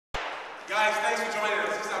Guys, thanks for joining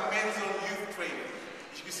us. This is Amenzone Training.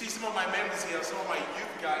 You can see some of my members here, some of my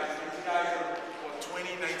youth guys. These guys are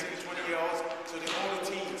 20, 19, 20 years old, so they're older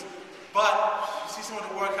teens. But you see some of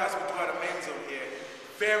the workouts we do at Amenzone here.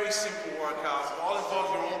 Very simple workouts. All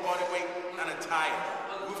involve your own body weight and a tire.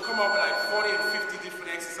 We've come up with like 40 and 50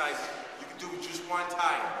 different exercises you can do with just one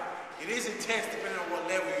tire. It is intense depending on what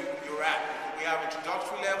level you're at. We have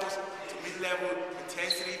introductory levels to mid-level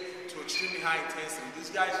intensity to extremely high intensity.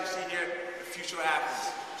 These guys you see here, the future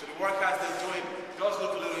athletes. So the workouts they're doing does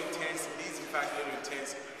look a little intense. It is in fact a little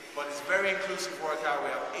intense, but it's a very inclusive workout.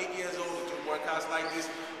 We have 8 years old who do workouts like this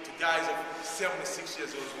to guys of 76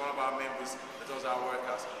 years old. Is one of our members that does our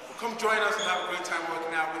workouts. Well, come join us and have a great time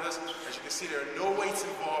working out with us. As you can see, there are no weights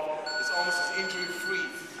involved. It's almost as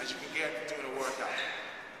injury-free as you can get doing a workout.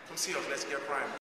 Come see us. Let's get primed.